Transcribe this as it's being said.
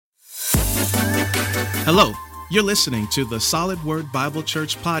Hello, you're listening to the Solid Word Bible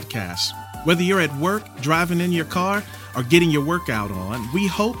Church podcast. Whether you're at work, driving in your car, or getting your workout on, we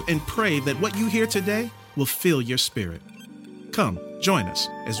hope and pray that what you hear today will fill your spirit. Come, join us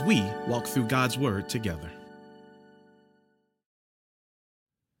as we walk through God's Word together.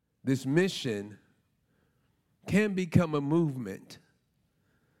 This mission can become a movement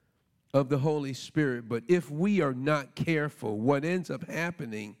of the Holy Spirit, but if we are not careful, what ends up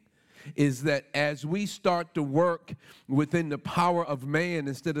happening is that as we start to work within the power of man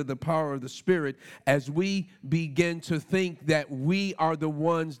instead of the power of the Spirit, as we begin to think that we are the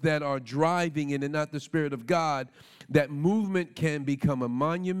ones that are driving it and not the Spirit of God, that movement can become a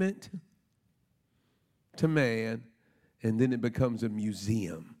monument to man, and then it becomes a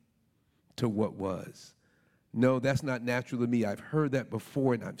museum to what was. No, that's not natural to me. I've heard that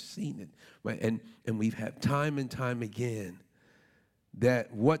before and I've seen it. Right? And we've had time and time again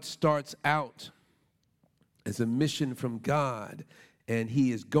that what starts out as a mission from God and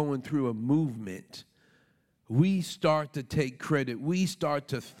he is going through a movement, we start to take credit. We start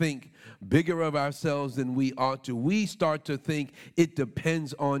to think bigger of ourselves than we ought to. We start to think it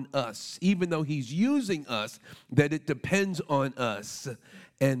depends on us, even though he's using us, that it depends on us.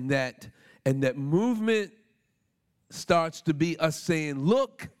 And that movement starts to be us saying,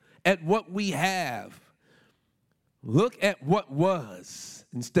 look at what we have. Look at what was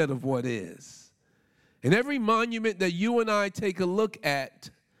instead of what is. And every monument that you and I take a look at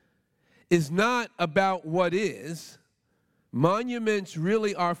is not about what is. Monuments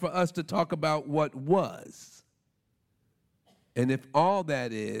really are for us to talk about what was. And if all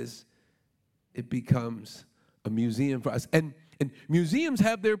that is, it becomes a museum for us. And museums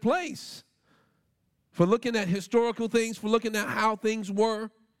have their place for looking at historical things, for looking at how things were.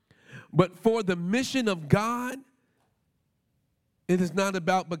 But for the mission of God, it is not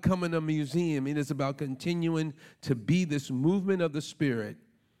about becoming a museum. It is about continuing to be this movement of the Spirit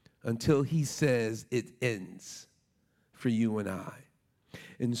until he says it ends for you and I.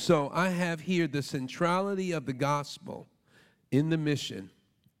 And so I have here the centrality of the gospel in the mission.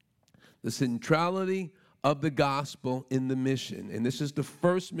 The centrality of the gospel in the mission. And this is the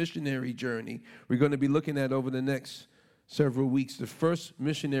first missionary journey we're going to be looking at over the next several weeks. The first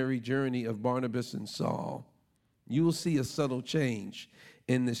missionary journey of Barnabas and Saul. You will see a subtle change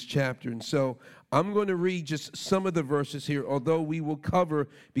in this chapter. And so I'm going to read just some of the verses here, although we will cover,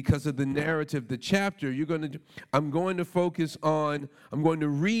 because of the narrative, the chapter. I'm going to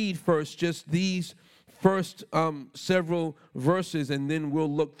read first just these first several verses, and then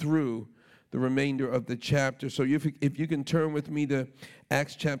we'll look through the remainder of the chapter. So if you can turn with me to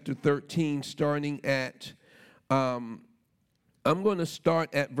Acts chapter 13, starting at I'm going to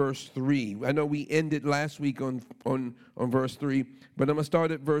start at verse 3. I know we ended last week on verse 3, but I'm going to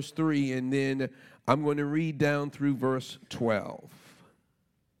start at verse 3, and then I'm going to read down through verse 12.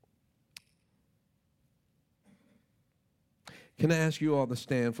 Can I ask you all to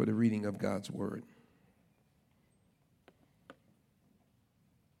stand for the reading of God's word?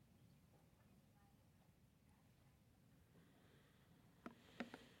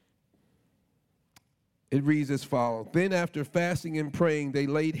 It reads as follows. Then after fasting and praying, they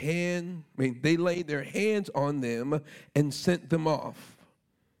laid their hands on them and sent them off.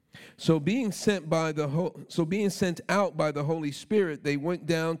 So being sent out by the Holy Spirit, they went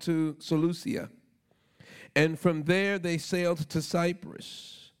down to Seleucia. And from there they sailed to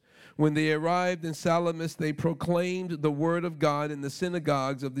Cyprus. When they arrived in Salamis, they proclaimed the word of God in the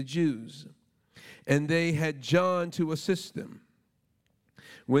synagogues of the Jews. And they had John to assist them.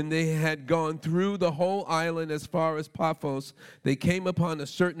 When they had gone through the whole island as far as Paphos, they came upon a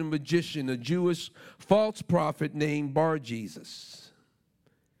certain magician, a Jewish false prophet named Barnabas.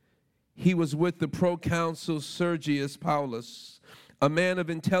 He was with the proconsul Sergius Paulus, a man of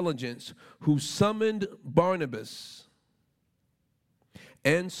intelligence, who summoned Barnabas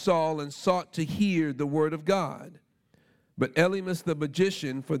and Saul and sought to hear the word of God. But Elymas the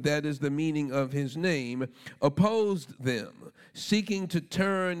magician, for that is the meaning of his name, opposed them, seeking to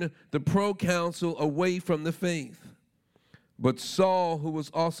turn the proconsul away from the faith. But Saul, who was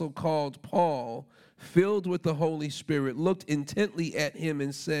also called Paul, filled with the Holy Spirit, looked intently at him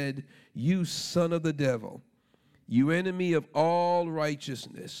and said, "You son of the devil, you enemy of all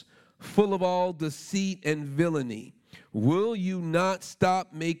righteousness, full of all deceit and villainy, will you not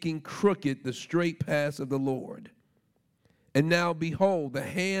stop making crooked the straight paths of the Lord? And now, behold, the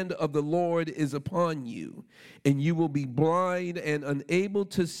hand of the Lord is upon you, and you will be blind and unable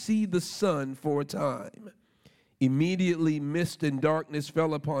to see the sun for a time." Immediately mist and darkness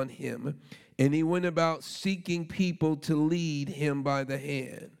fell upon him, and he went about seeking people to lead him by the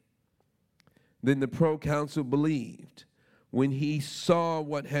hand. Then the proconsul believed when he saw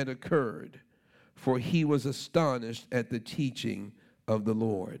what had occurred, for he was astonished at the teaching of the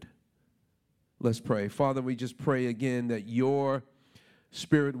Lord. Let's pray. Father, we just pray again that your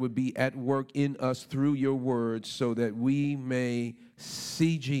Spirit would be at work in us through your words so that we may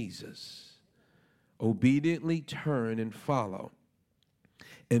see Jesus, obediently turn and follow,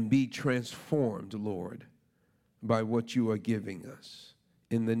 and be transformed, Lord, by what you are giving us.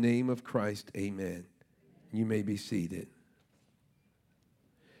 In the name of Christ, amen. You may be seated.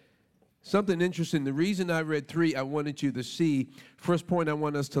 Something interesting, the reason I read 3, I wanted you to see, first point I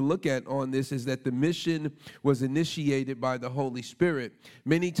want us to look at on this is that the mission was initiated by the Holy Spirit.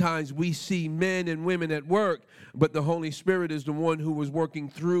 Many times we see men and women at work, but the Holy Spirit is the one who was working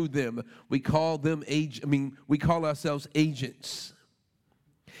through them. We call them we call ourselves agents.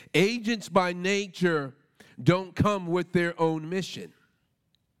 Agents by nature don't come with their own mission.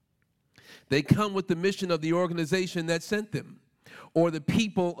 They come with the mission of the organization that sent them, or the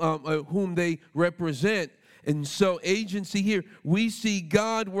people whom they represent. And so agency here, we see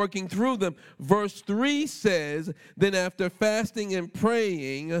God working through them. Verse 3 says, then after fasting and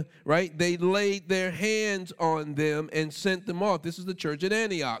praying, right, they laid their hands on them and sent them off. This is the church at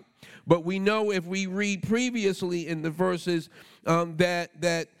Antioch. But we know if we read previously in the verses that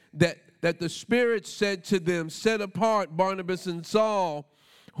the Spirit said to them, set apart Barnabas and Saul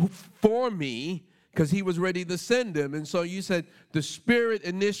for me, because he was ready to send them. And so you said the Spirit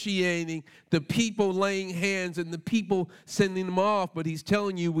initiating, the people laying hands, and the people sending them off. But he's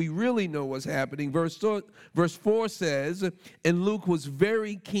telling you we really know what's happening. Verse 4 says, and Luke was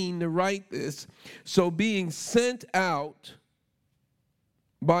very keen to write this, so being sent out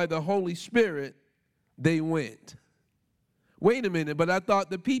by the Holy Spirit, they went. Wait a minute, but I thought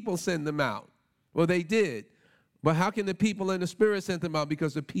the people sent them out. Well, they did. But how can the people and the Spirit send them out?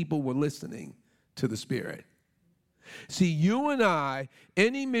 Because the people were listening to the Spirit. See, you and I,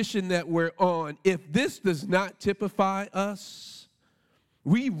 any mission that we're on, if this does not typify us,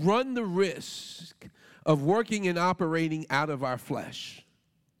 we run the risk of working and operating out of our flesh.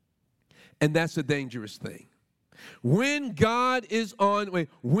 And that's a dangerous thing. When God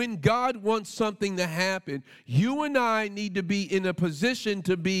wants something to happen, you and I need to be in a position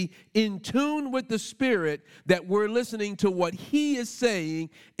to be in tune with the Spirit, that we're listening to what He is saying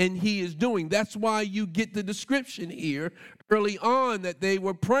and He is doing. That's why you get the description here early on that they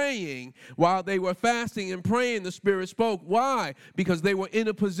were praying. While they were fasting and praying, the Spirit spoke. Why? Because they were in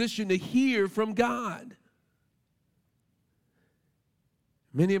a position to hear from God.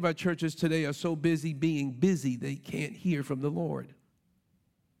 Many of our churches today are so busy being busy, they can't hear from the Lord.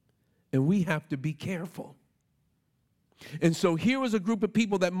 And we have to be careful. And so here was a group of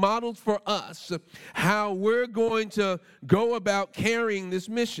people that modeled for us how we're going to go about carrying this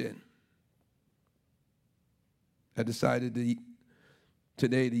mission. I decided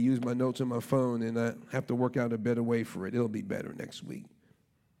today to use my notes on my phone, and I have to work out a better way for it. It'll be better next week.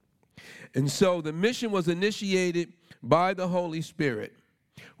 And so the mission was initiated by the Holy Spirit.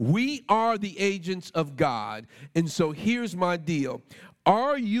 We are the agents of God. And so here's my deal.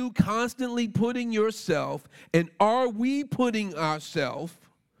 Are you constantly putting yourself, and are we putting ourselves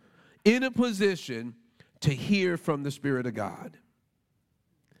in a position to hear from the Spirit of God?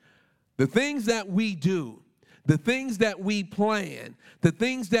 The things that we do, the things that we plan, the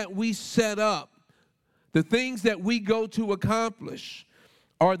things that we set up, the things that we go to accomplish,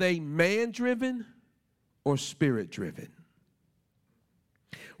 are they man-driven or spirit-driven?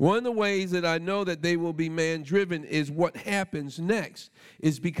 One of the ways that I know that they will be man-driven is what happens next,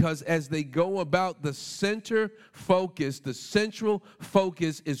 is because as they go about, the central focus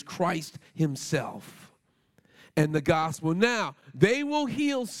is Christ Himself and the gospel. Now, they will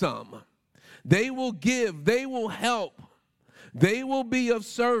heal some. They will give. They will help. They will be of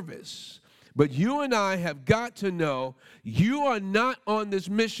service. But you and I have got to know you are not on this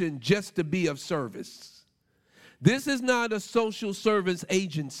mission just to be of service. This is not a social service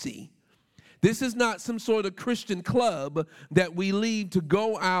agency. This is not some sort of Christian club that we leave to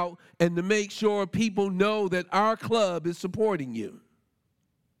go out and to make sure people know that our club is supporting you.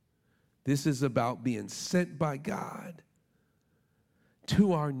 This is about being sent by God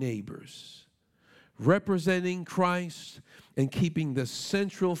to our neighbors, representing Christ and keeping the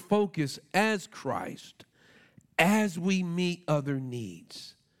central focus as Christ as we meet other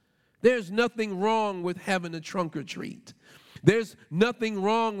needs. There's nothing wrong with having a trunk or treat. There's nothing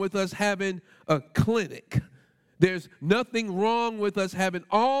wrong with us having a clinic. There's nothing wrong with us having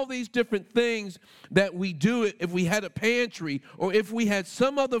all these different things that we do if we had a pantry or if we had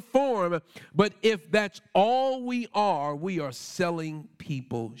some other form. But if that's all we are selling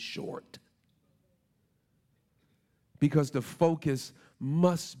people short. because the focus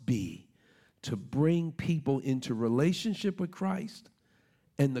must be to bring people into relationship with Christ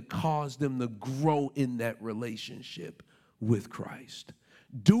and to cause them to grow in that relationship with Christ.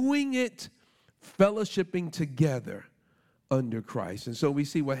 Doing it, fellowshipping together under Christ. And so we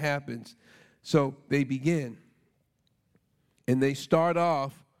see what happens. So they begin, and they start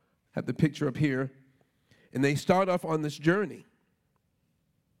off, have the picture up here, and they start off on this journey.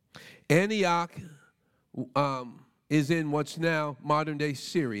 Antioch is in what's now modern-day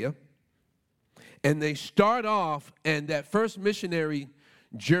Syria. And they start off, and that first missionary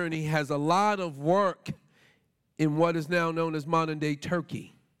journey has a lot of work in what is now known as modern-day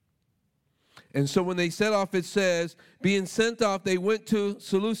Turkey. And so when they set off, it says, being sent off, they went to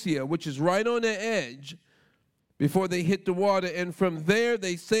Seleucia, which is right on the edge before they hit the water. And from there,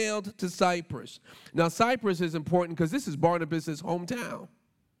 they sailed to Cyprus. Now, Cyprus is important because this is Barnabas' hometown.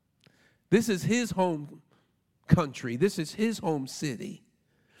 This is his home country. This is his home city.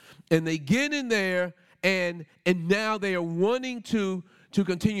 And they get in there, and now they are wanting to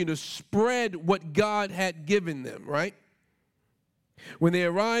continue to spread what God had given them, right? When they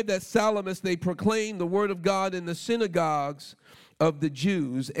arrived at Salamis, they proclaimed the word of God in the synagogues of the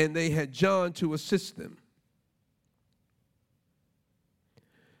Jews, and they had John to assist them.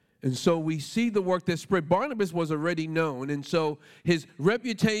 And so we see the work that spread. Barnabas was already known, and so his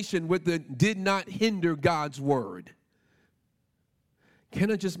reputation did not hinder God's word. Can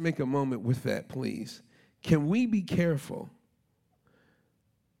I just make a moment with that, please? Can we be careful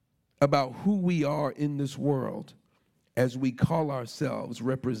about who we are in this world as we call ourselves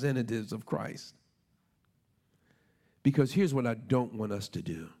representatives of Christ? Because here's what I don't want us to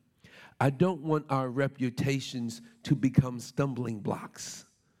do. I don't want our reputations to become stumbling blocks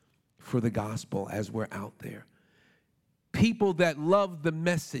for the gospel as we're out there. People that love the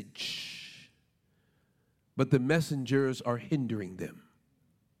message, but the messengers are hindering them.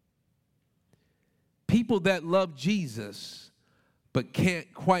 People that love Jesus, but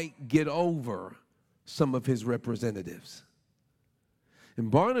can't quite get over some of his representatives.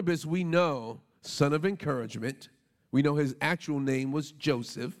 And Barnabas, we know, son of encouragement. We know his actual name was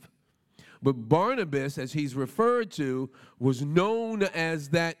Joseph. But Barnabas, as he's referred to, was known as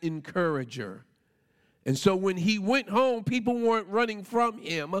that encourager. And so when he went home, people weren't running from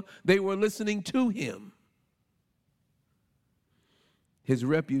him. They were listening to him. His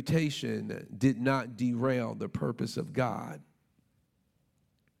reputation did not derail the purpose of God.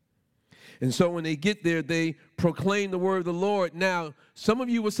 And so when they get there, they proclaim the word of the Lord. Now, some of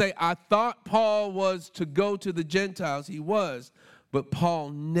you will say, I thought Paul was to go to the Gentiles. He was, but Paul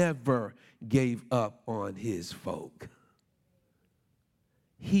never gave up on his folk.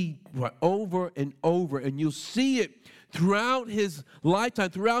 He went over and over, and you'll see it throughout his lifetime,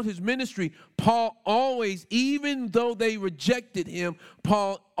 throughout his ministry. Paul always, even though they rejected him,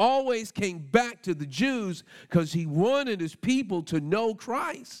 Paul always came back to the Jews because he wanted his people to know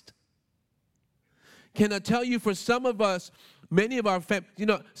Christ. Can I tell you, for some of us, many of our families,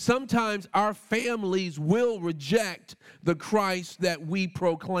 sometimes our families will reject the Christ that we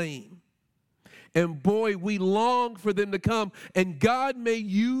proclaim. And boy, we long for them to come. And God may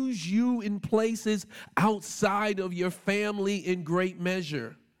use you in places outside of your family in great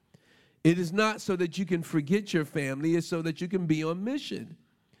measure. It is not so that you can forget your family. It's so that you can be on mission.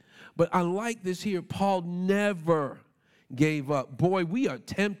 But I like this here. Paul never gave up. Boy, we are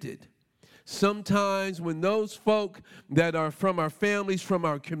tempted. Sometimes when those folk that are from our families, from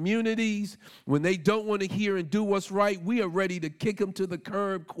our communities, when they don't want to hear and do what's right, we are ready to kick them to the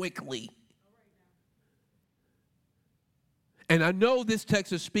curb quickly. And I know this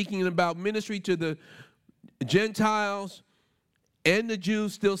text is speaking about ministry to the Gentiles and the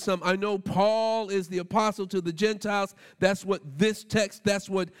Jews, still some. I know Paul is the apostle to the Gentiles. That's what this text, that's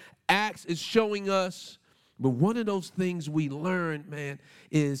what Acts is showing us. But one of those things we learn, man,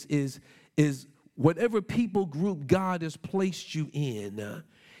 is whatever people group God has placed you in,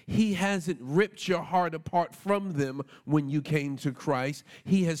 he hasn't ripped your heart apart from them when you came to Christ.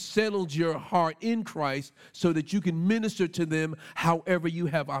 He has settled your heart in Christ so that you can minister to them however you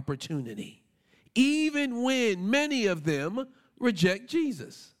have opportunity, even when many of them reject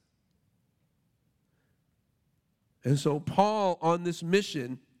Jesus. And so Paul, on this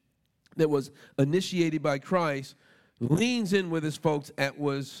mission that was initiated by Christ, leans in with his folks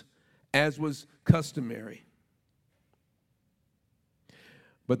as was customary.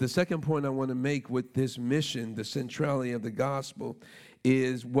 But the second point I want to make with this mission, the centrality of the gospel,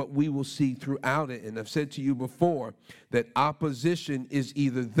 is what we will see throughout it. And I've said to you before that opposition is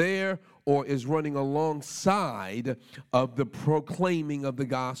either there or is running alongside of the proclaiming of the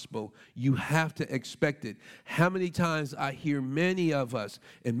gospel, you have to expect it. How many times I hear many of us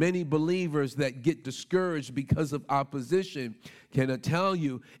and many believers that get discouraged because of opposition. Can I tell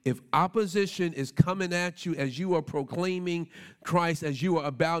you, if opposition is coming at you as you are proclaiming Christ, as you are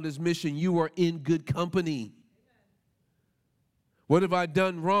about his mission, you are in good company. What have I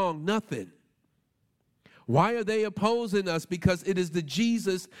done wrong? Nothing. Why are they opposing us? Because it is the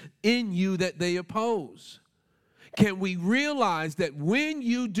Jesus in you that they oppose. Can we realize that when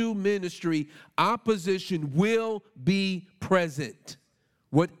you do ministry, opposition will be present,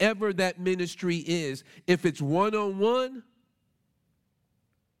 whatever that ministry is, if it's one-on-one,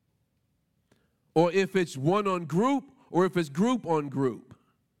 or if it's one-on-group, or if it's group-on-group.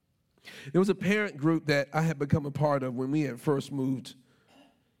 There was a parent group that I had become a part of when we had first moved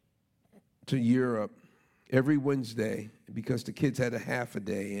to Europe. Every Wednesday, because the kids had a half a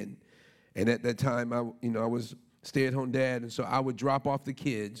day, and at that time, I was stay-at-home dad, and so I would drop off the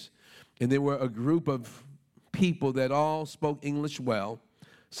kids, and there were a group of people that all spoke English well.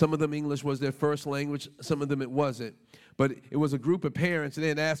 Some of them English was their first language, some of them it wasn't, but it was a group of parents, and they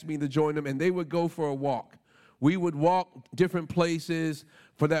had asked me to join them, and they would go for a walk. We would walk different places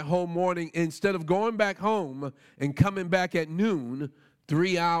for that whole morning. Instead of going back home and coming back at noon,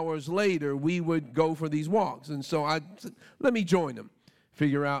 3 hours later, we would go for these walks. And so I said, let me join them.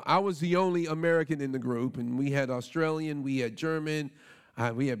 Figure out, I was the only American in the group, and we had Australian, we had German,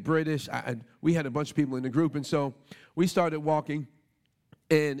 we had British, we had a bunch of people in the group. And so we started walking,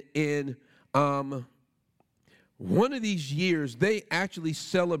 and in one of these years, they actually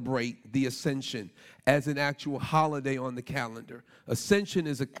celebrate the Ascension as an actual holiday on the calendar. Ascension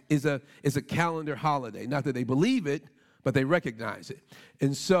is a calendar holiday. Not that they believe it, but they recognize it.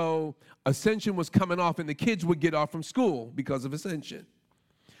 And so Ascension was coming off, and the kids would get off from school because of Ascension.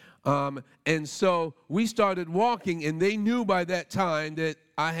 And so we started walking, and they knew by that time that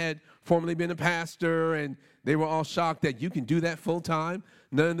I had formerly been a pastor, and they were all shocked that you can do that full time.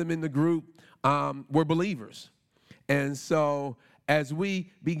 None of them in the group were believers. And so as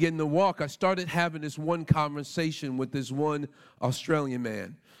we began to walk, I started having this one conversation with this one Australian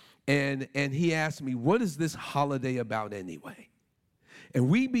man. And he asked me, what is this holiday about anyway? And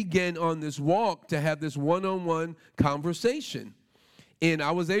we began on this walk to have this one-on-one conversation. And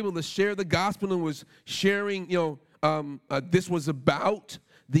I was able to share the gospel and was sharing, this was about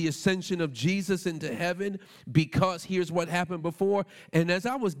the ascension of Jesus into heaven, because here's what happened before. And as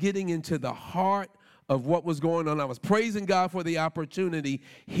I was getting into the heart of what was going on, I was praising God for the opportunity.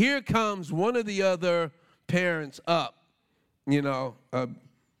 Here comes one of the other parents up, a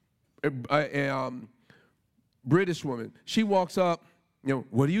British woman. She walks up,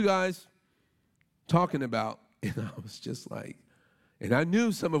 what are you guys talking about? And I was just like, and I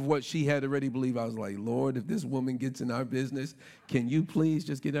knew some of what she had already believed. I was like, Lord, if this woman gets in our business, can you please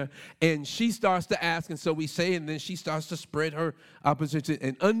just get her? And she starts to ask, and so we say, and then she starts to spread her opposition.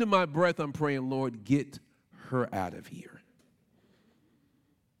 And under my breath, I'm praying, Lord, get her out of here.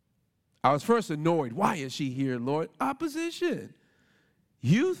 I was first annoyed. Why is she here, Lord? Opposition.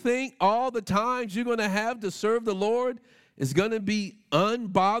 You think all the times you're going to have to serve the Lord is going to be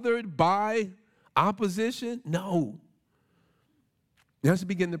unbothered by opposition? No. Now let's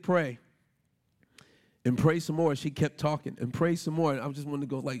begin to pray. And pray some more. She kept talking. And pray some more. And I just wanted to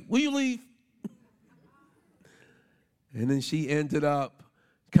go like, will you leave? And then she ended up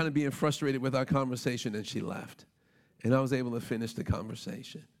kind of being frustrated with our conversation, and she left. And I was able to finish the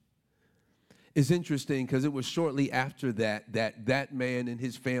conversation. It's interesting because it was shortly after that man and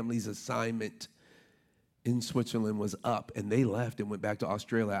his family's assignment in Switzerland was up, and they left and went back to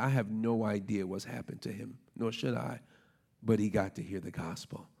Australia. I have no idea what's happened to him, nor should I, but he got to hear the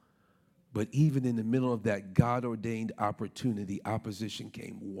gospel. But even in the middle of that God-ordained opportunity, opposition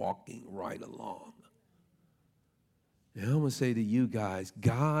came walking right along. And I want to say to you guys,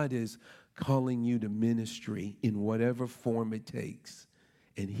 God is calling you to ministry in whatever form it takes.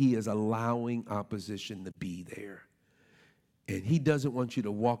 And he is allowing opposition to be there. And he doesn't want you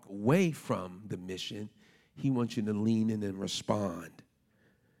to walk away from the mission. He wants you to lean in and respond.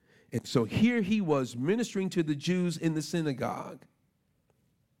 And so here he was ministering to the Jews in the synagogue.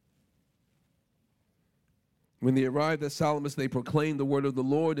 When they arrived at Salamis, they proclaimed the word of the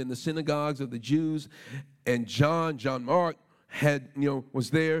Lord in the synagogues of the Jews. And John Mark was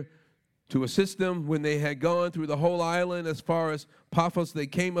there to assist them. When they had gone through the whole island as far as Paphos, they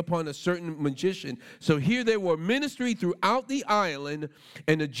came upon a certain magician. So here they were ministry throughout the island,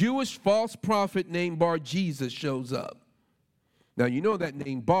 and a Jewish false prophet named Bar-Jesus shows up. Now, you know that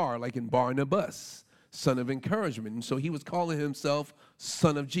name Bar, like in Barnabas, son of encouragement. And so he was calling himself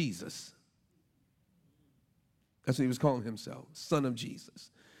son of Jesus. That's what he was calling himself, son of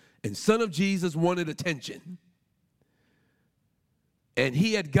Jesus. And son of Jesus wanted attention. And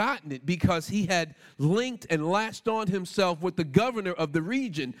he had gotten it because he had linked and latched on himself with the governor of the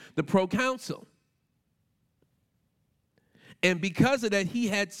region, the proconsul. And because of that, he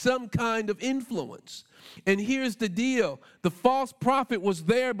had some kind of influence. And here's the deal. The false prophet was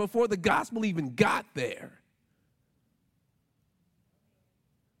there before the gospel even got there.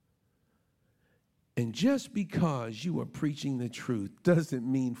 And just because you are preaching the truth doesn't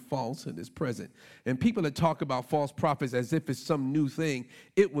mean falsehood is present. And people that talk about false prophets as if it's some new thing,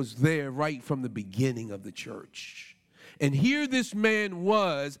 it was there right from the beginning of the church. And here this man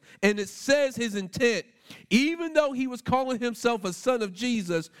was, and it says his intent. Even though he was calling himself a son of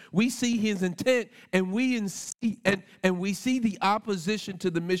Jesus, we see his intent, and we see the opposition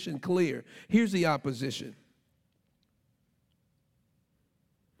to the mission clear. Here's the opposition.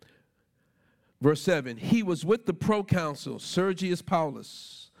 Verse 7, he was with the proconsul, Sergius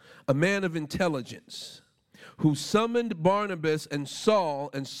Paulus, a man of intelligence, who summoned Barnabas and Saul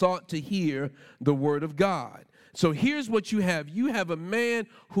and sought to hear the word of God. So here's what you have. You have a man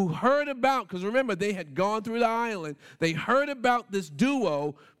who heard about, because remember, they had gone through the island. They heard about this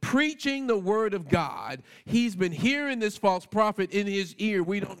duo preaching the word of God. He's been hearing this false prophet in his ear.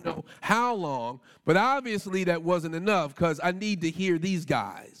 We don't know how long, but obviously that wasn't enough, because I need to hear these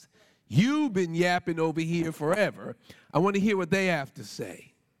guys. You've been yapping over here forever. I want to hear what they have to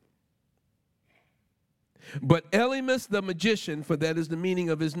say. But Elymas the magician, for that is the meaning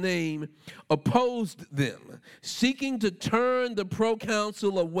of his name, opposed them, seeking to turn the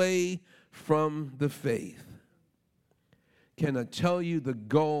proconsul away from the faith. Can I tell you the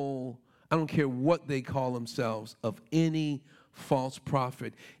goal, I don't care what they call themselves, of any false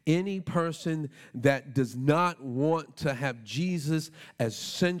prophet, any person that does not want to have Jesus as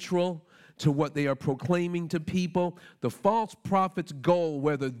central to what they are proclaiming to people, the false prophet's goal,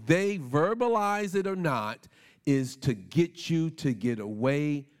 whether they verbalize it or not, is to get you to get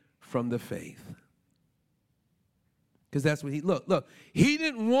away from the faith. Because that's what look, he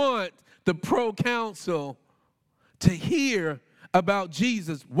didn't want the proconsul to hear about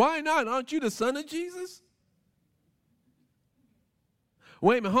Jesus. Why not? Aren't you the son of Jesus?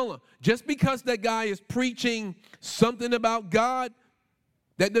 Wait a minute, hold on. Just because that guy is preaching something about God,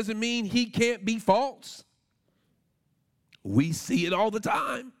 that doesn't mean he can't be false. We see it all the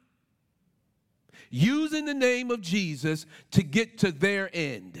time. Using the name of Jesus to get to their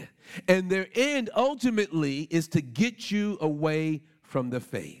end. And their end ultimately is to get you away from the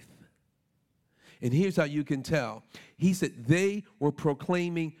faith. And here's how you can tell. He said they were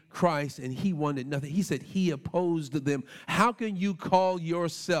proclaiming Christ and he wanted nothing. He said he opposed them. How can you call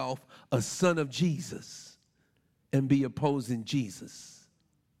yourself a son of Jesus and be opposing Jesus?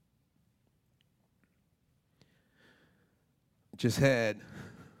 Just had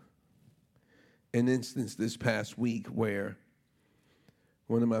an instance this past week where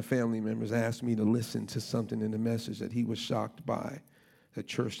one of my family members asked me to listen to something in the message that he was shocked by, a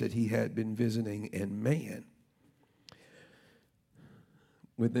church that he had been visiting, and man,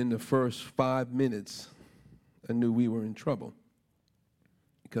 within the first 5 minutes, I knew we were in trouble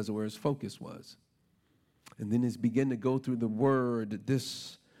because of where his focus was. And then as he began to go through the word,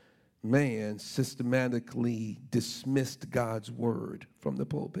 this man systematically dismissed God's word from the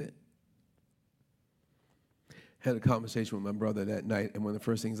pulpit. Had a conversation with my brother that night, and one of the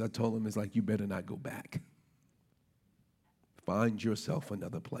first things I told him is like, you better not go back. Find yourself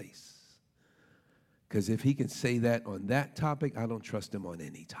another place. Because if he can say that on that topic, I don't trust him on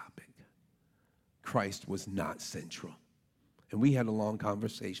any topic. Christ was not central. And we had a long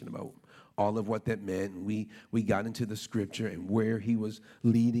conversation about all of what that meant. And we got into the scripture and where he was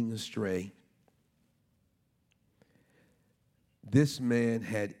leading astray. This man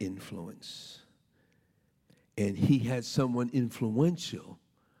had influence. And he had someone influential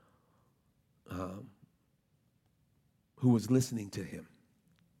who was listening to him.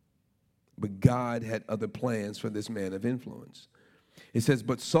 But God had other plans for this man of influence. It says,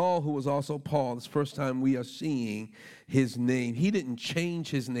 but Saul, who was also Paul, this first time we are seeing his name. He didn't change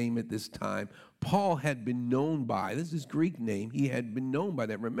his name at this time. Paul had been known by, this is his Greek name, he had been known by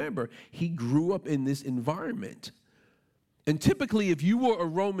that. Remember, he grew up in this environment. And typically, if you were a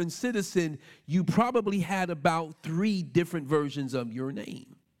Roman citizen, you probably had about 3 different versions of your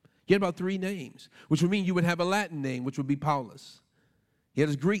name. You had about 3 names, which would mean you would have a Latin name, which would be Paulus. He had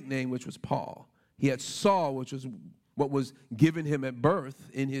his Greek name, which was Paul. He had Saul, which was what was given him at birth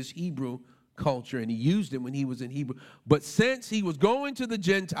in his Hebrew culture, and he used it when he was in Hebrew. But since he was going to the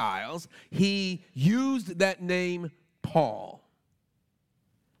Gentiles, he used that name Paul.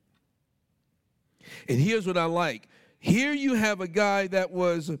 And here's what I like. Here you have a guy that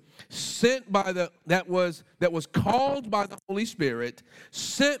was sent by that was called by the Holy Spirit,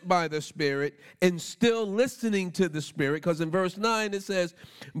 sent by the Spirit, and still listening to the Spirit. Because in verse 9 it says,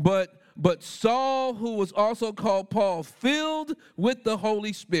 but Saul, who was also called Paul, filled with the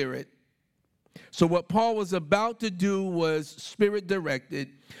Holy Spirit. So what Paul was about to do was Spirit-directed,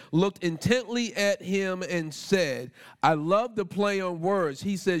 looked intently at him and said, I love the play on words.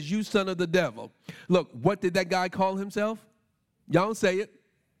 He says, you son of the devil. Look, what did that guy call himself? Y'all don't say it.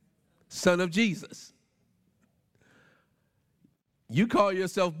 Son of Jesus. You call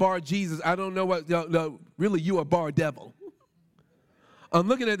yourself Bar Jesus. I don't know what, no, really you are Bar Devil. I'm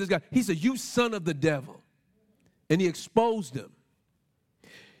looking at this guy. He said, you son of the devil. And he exposed him.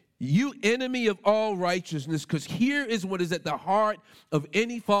 You enemy of all righteousness, because here is what is at the heart of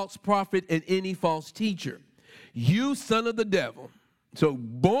any false prophet and any false teacher. You son of the devil, so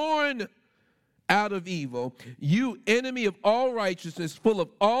born out of evil, you enemy of all righteousness, full of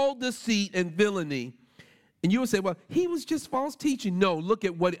all deceit and villainy. And you will say, well, he was just false teaching. No, look,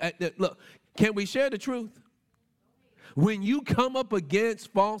 can we share the truth? When you come up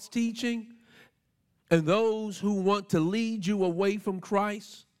against false teaching and those who want to lead you away from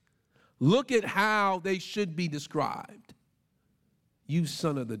Christ, look at how they should be described. You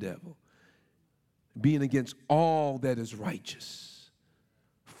son of the devil, being against all that is righteous,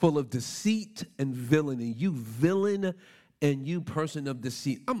 full of deceit and villainy. You villain and you person of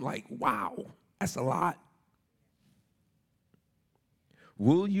deceit. I'm like, wow, that's a lot.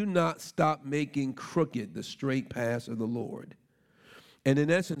 Will you not stop making crooked the straight paths of the Lord? And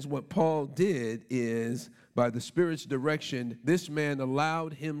in essence, what Paul did is, by the Spirit's direction, this man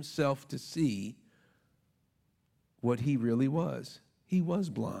allowed himself to see what he really was. He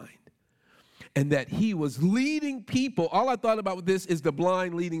was blind. And that he was leading people. All I thought about with this is the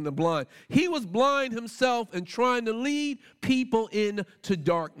blind leading the blind. He was blind himself and trying to lead people into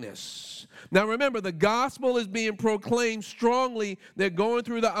darkness. Now remember, the gospel is being proclaimed strongly. They're going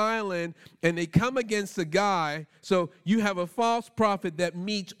through the island and they come against a guy. So you have a false prophet that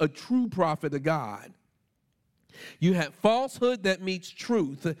meets a true prophet of God. You have falsehood that meets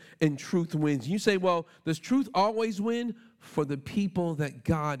truth, and truth wins. You say, well, does truth always win? For the people that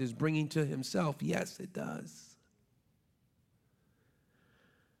God is bringing to himself, yes, it does.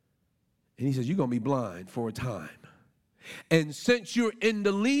 And he says, you're going to be blind for a time. And since you're in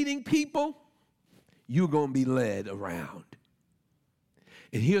the leading people, you're going to be led around.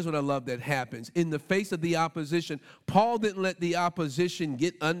 And here's what I love that happens. In the face of the opposition, Paul didn't let the opposition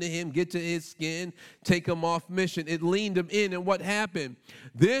get under him, get to his skin, take him off mission. It leaned him in. And what happened?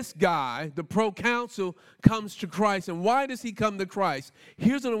 This guy, the proconsul, comes to Christ. And why does he come to Christ?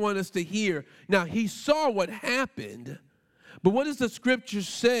 Here's what I want us to hear. Now, he saw what happened, but what does the scripture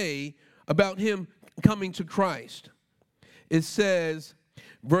say about him coming to Christ? It says,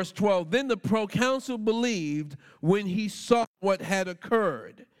 verse 12, then the proconsul believed when he saw what had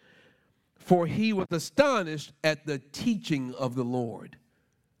occurred, for he was astonished at the teaching of the Lord.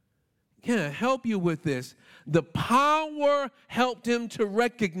 Can I help you with this? The power helped him to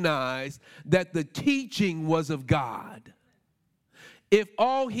recognize that the teaching was of God. If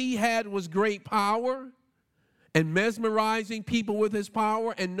all he had was great power and mesmerizing people with his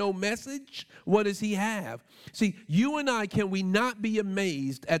power and no message, what does he have? See, you and I, can we not be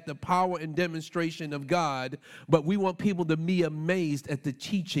amazed at the power and demonstration of God, but we want people to be amazed at the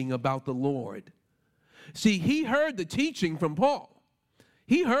teaching about the Lord. See, he heard the teaching from Paul.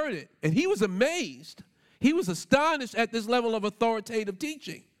 He heard it, and he was amazed. He was astonished at this level of authoritative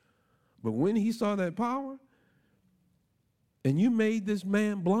teaching. But when he saw that power, and you made this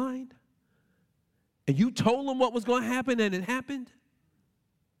man blind, and you told him what was going to happen, and it happened,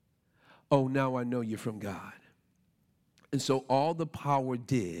 oh, now I know you're from God. And so all the power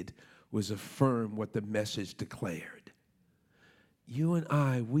did was affirm what the message declared. You and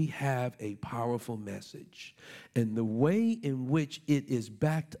I, we have a powerful message. And the way in which it is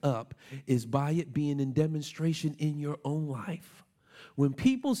backed up is by it being in demonstration in your own life. When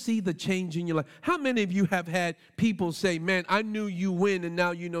people see the change in your life, how many of you have had people say, man, I knew you when and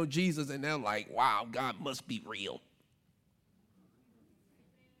now you know Jesus, and they're like, wow, God must be real.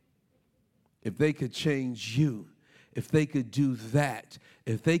 If they could change you, if they could do that,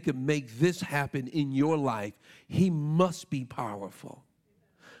 if they could make this happen in your life, he must be powerful.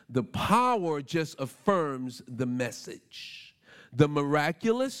 The power just affirms the message. The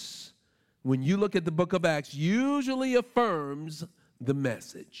miraculous, when you look at the book of Acts, usually affirms the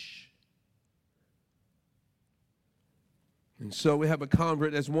message. And so we have a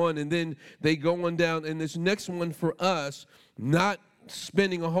convert as one, and then they go on down, and this next one for us, not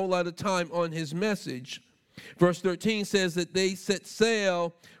spending a whole lot of time on his message. Verse 13 says that they set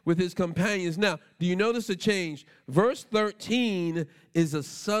sail with his companions. Now, do you notice a change? Verse 13 is a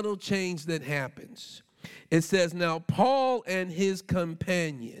subtle change that happens. It says, now Paul and his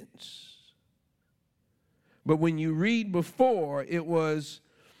companions. But when you read before, it was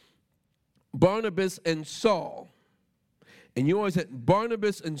Barnabas and Saul. And you always had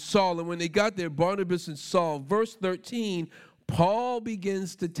Barnabas and Saul. And when they got there, Barnabas and Saul. Verse 13, Paul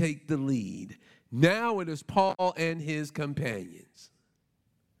begins to take the lead. Now it is Paul and his companions.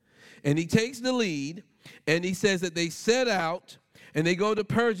 And he takes the lead, and he says that they set out, and they go to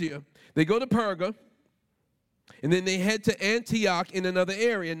Persia. They go to Perga, and then they head to Antioch in another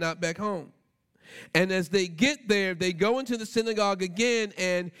area, not back home. And as they get there, they go into the synagogue again,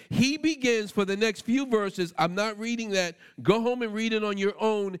 and he begins for the next few verses. I'm not reading that. Go home and read it on your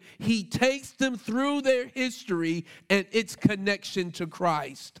own. He takes them through their history and its connection to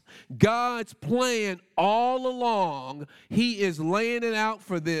Christ. God's plan all along, he is laying it out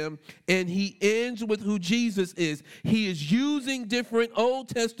for them, and he ends with who Jesus is. He is using different Old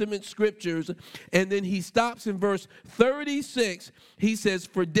Testament scriptures, and then he stops in verse 36. He says,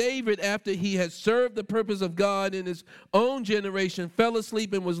 for David, after he has served the purpose of God in his own generation, fell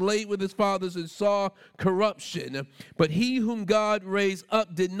asleep and was laid with his fathers and saw corruption. But he whom God raised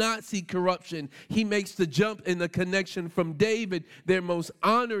up did not see corruption. He makes the jump in the connection from David, their most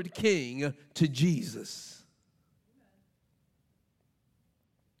honored king, to Jesus.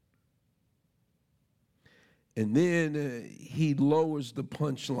 And then he lowers the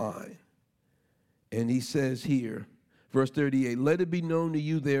punchline. And he says here, verse 38, let it be known to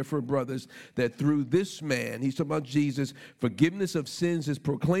you, therefore, brothers, that through this man, he's talking about Jesus, forgiveness of sins is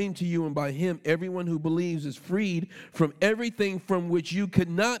proclaimed to you, and by him everyone who believes is freed from everything from which you could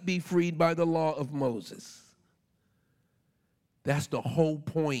not be freed by the law of Moses. That's the whole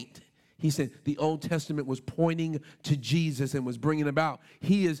point. He said the Old Testament was pointing to Jesus and was bringing about.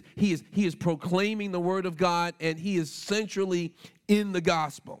 He is proclaiming the word of God, and he is centrally in the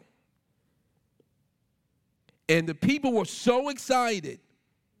gospel. And the people were so excited.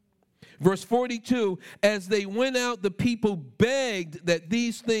 Verse 42, as they went out, the people begged that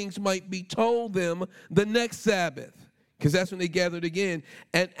these things might be told them the next Sabbath, because that's when they gathered again.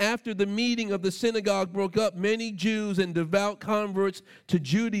 And after the meeting of the synagogue broke up, many Jews and devout converts to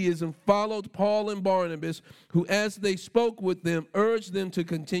Judaism followed Paul and Barnabas, who, as they spoke with them, urged them to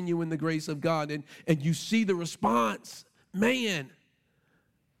continue in the grace of God. And you see the response. Man,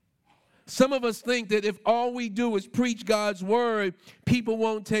 some of us think that if all we do is preach God's word, people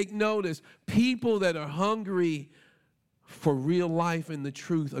won't take notice. People that are hungry for real life and the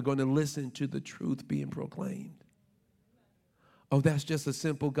truth are going to listen to the truth being proclaimed. Oh, that's just a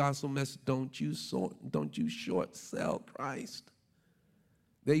simple gospel message. Don't you short sell Christ.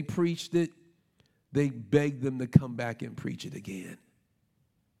 They preached it. They begged them to come back and preach it again.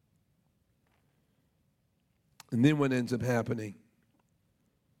 And then what ends up happening?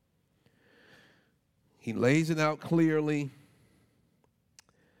 He lays it out clearly.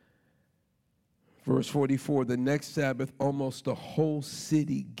 Verse 44, the next Sabbath, almost the whole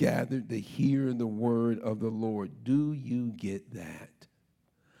city gathered to hear the word of the Lord. Do you get that?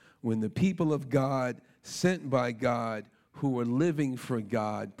 When the people of God, sent by God, who are living for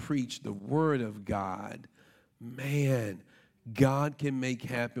God, preach the word of God, man, God can make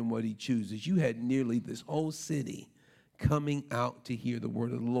happen what he chooses. You had nearly this whole city coming out to hear the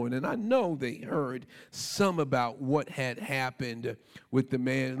word of the Lord. And I know they heard some about what had happened with the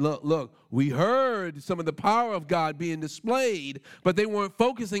man. Look, we heard some of the power of God being displayed, but they weren't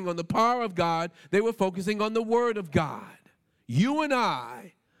focusing on the power of God. They were focusing on the word of God. You and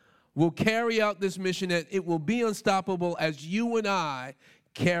I will carry out this mission, and it will be unstoppable as you and I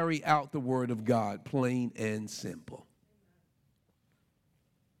carry out the word of God, plain and simple.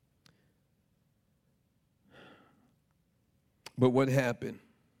 But what happened?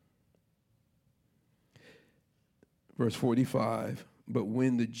 Verse 45, but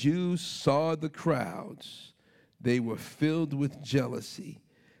when the Jews saw the crowds, they were filled with jealousy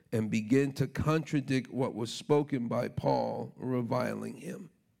and began to contradict what was spoken by Paul, reviling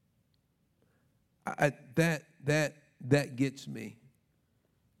him. That gets me.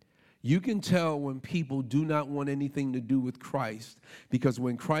 You can tell when people do not want anything to do with Christ, because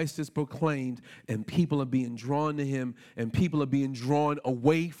when Christ is proclaimed and people are being drawn to him and people are being drawn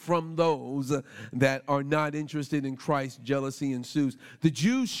away from those that are not interested in Christ, jealousy ensues. The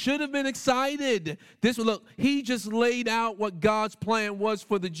Jews should have been excited. Look, he just laid out what God's plan was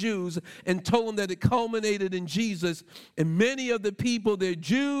for the Jews and told them that it culminated in Jesus. And many of the people, they're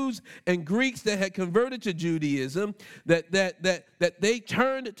Jews and Greeks that had converted to Judaism, that they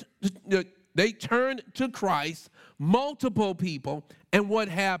turned to Christ, multiple people, and what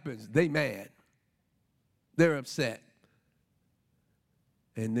happens? They mad. They're upset.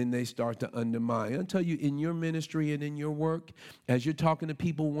 And then they start to undermine. I'll tell you, in your ministry and in your work, as you're talking to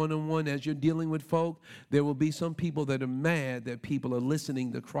people one-on-one, as you're dealing with folk, there will be some people that are mad that people are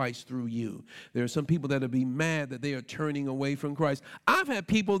listening to Christ through you. There are some people that will be mad that they are turning away from Christ. I've had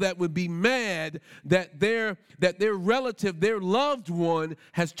people that would be mad that their relative, their loved one,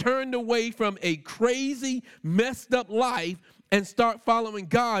 has turned away from a crazy, messed up life and start following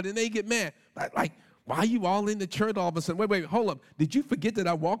God, and they get mad. Like, why are you all in the church all of a sudden? Wait, hold up. Did you forget that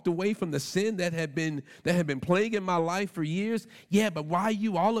I walked away from the sin that had been plaguing my life for years? Yeah, but why are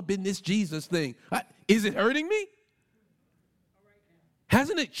you all up in this Jesus thing? Is it hurting me?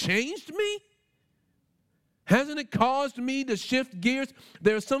 Hasn't it changed me? Hasn't it caused me to shift gears?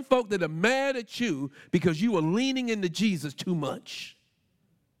 There are some folk that are mad at you because you are leaning into Jesus too much.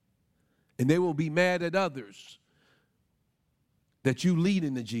 And they will be mad at others that you lead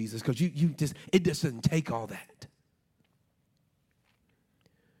into Jesus, because it just doesn't take all that.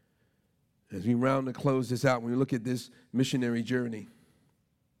 As we round to close this out, when we look at this missionary journey,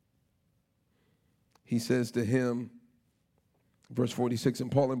 he says to him, verse 46,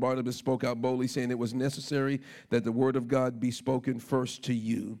 and Paul and Barnabas spoke out boldly, saying, it was necessary that the word of God be spoken first to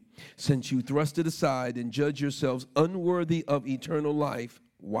you, since you thrust it aside and judge yourselves unworthy of eternal life.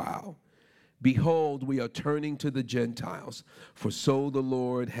 Wow. Behold, we are turning to the Gentiles, for so the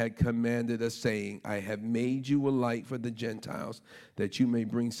Lord had commanded us, saying, I have made you a light for the Gentiles, that you may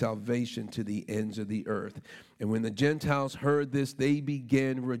bring salvation to the ends of the earth. And when the Gentiles heard this, they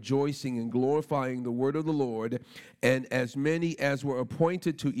began rejoicing and glorifying the word of the Lord, and as many as were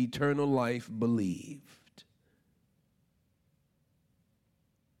appointed to eternal life believed.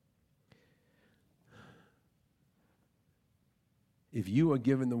 If you are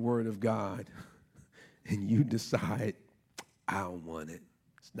given the word of God and you decide, I don't want it,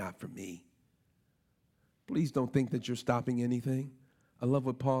 it's not for me, please don't think that you're stopping anything. I love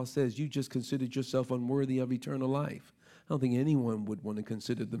what Paul says. You just considered yourself unworthy of eternal life. I don't think anyone would want to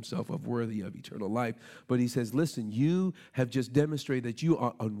consider themselves unworthy of eternal life. But he says, listen, you have just demonstrated that you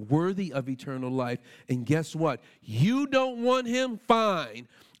are unworthy of eternal life. And guess what? You don't want him? Fine.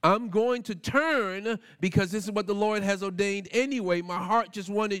 I'm going to turn, because this is what the Lord has ordained anyway. My heart just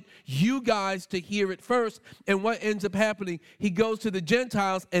wanted you guys to hear it first. And what ends up happening? He goes to the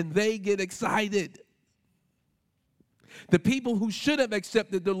Gentiles and they get excited. The people who should have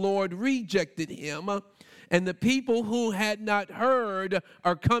accepted the Lord rejected him. And the people who had not heard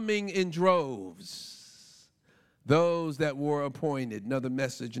are coming in droves. Those that were appointed. Another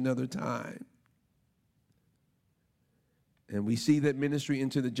message, another time. And we see that ministry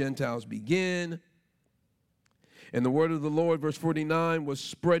into the Gentiles begin. And the word of the Lord, verse 49, was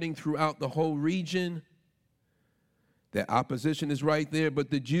spreading throughout the whole region. The opposition is right there, but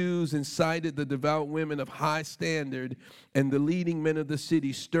the Jews incited the devout women of high standard, and the leading men of the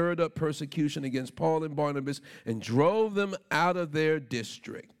city stirred up persecution against Paul and Barnabas and drove them out of their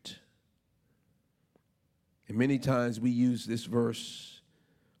district. And many times we use this verse.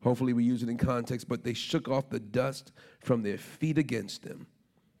 Hopefully we use it in context, but they shook off the dust from their feet against them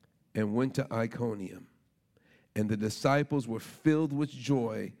and went to Iconium. And the disciples were filled with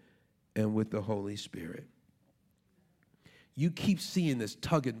joy and with the Holy Spirit. You keep seeing this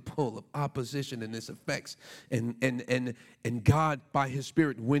tug and pull of opposition and its effects, and God by his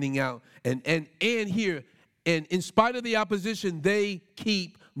Spirit winning out. And here, and in spite of the opposition, they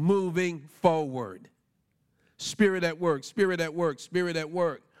keep moving forward. Spirit at work, Spirit at work, Spirit at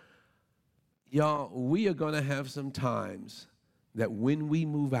work. Y'all, we are going to have some times that when we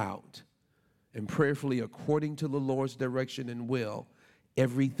move out and prayerfully according to the Lord's direction and will,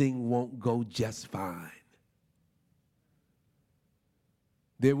 everything won't go just fine.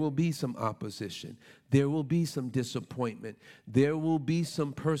 There will be some opposition. There will be some disappointment. There will be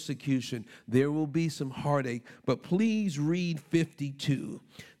some persecution. There will be some heartache. But please read 52.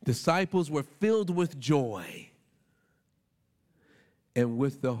 Disciples were filled with joy and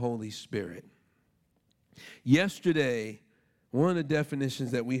with the Holy Spirit. Yesterday, One of the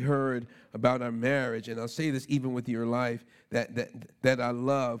definitions that we heard about our marriage, and I'll say this even with your life, that I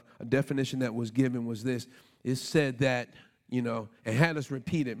love, a definition that was given was this. It said that, and had us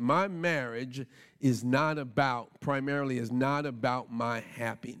repeat it, my marriage primarily is not about my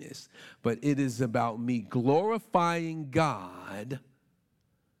happiness, but it is about me glorifying God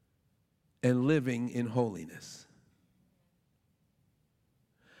and living in holiness.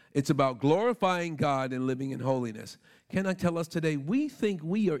 It's about glorifying God and living in holiness. Can I tell us today, we think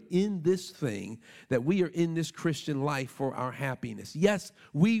we are in this thing, that we are in this Christian life for our happiness. Yes,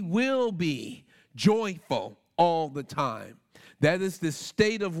 we will be joyful all the time. That is the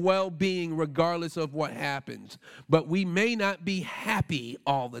state of well-being regardless of what happens. But we may not be happy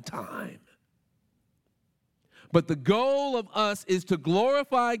all the time. But the goal of us is to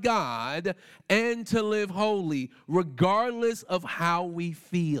glorify God and to live holy regardless of how we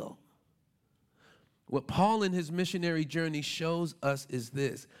feel. What Paul in his missionary journey shows us is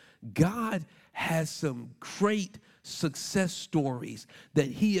this. God has some great success stories that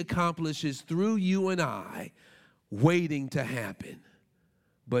he accomplishes through you and I waiting to happen.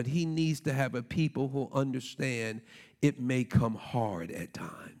 But he needs to have a people who understand it may come hard at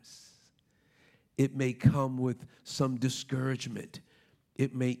times. It may come with some discouragement.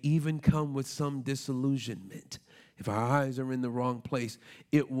 It may even come with some disillusionment. If our eyes are in the wrong place,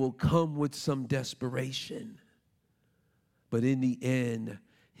 it will come with some desperation. But in the end,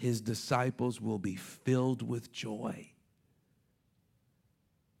 his disciples will be filled with joy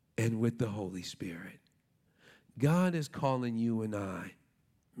and with the Holy Spirit. God is calling you and I,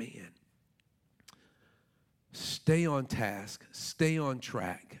 stay on task, stay on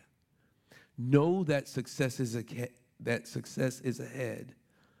track. Know that success is ahead.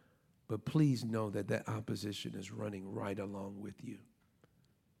 But please know that opposition is running right along with you.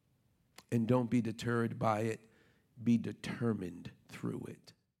 And don't be deterred by it. Be determined through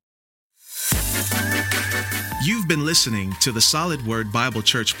it. You've been listening to the Solid Word Bible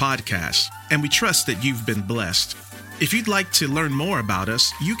Church podcast, and we trust that you've been blessed. If you'd like to learn more about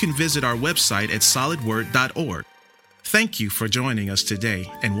us, you can visit our website at solidword.org. Thank you for joining us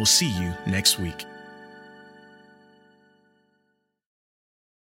today, and we'll see you next week.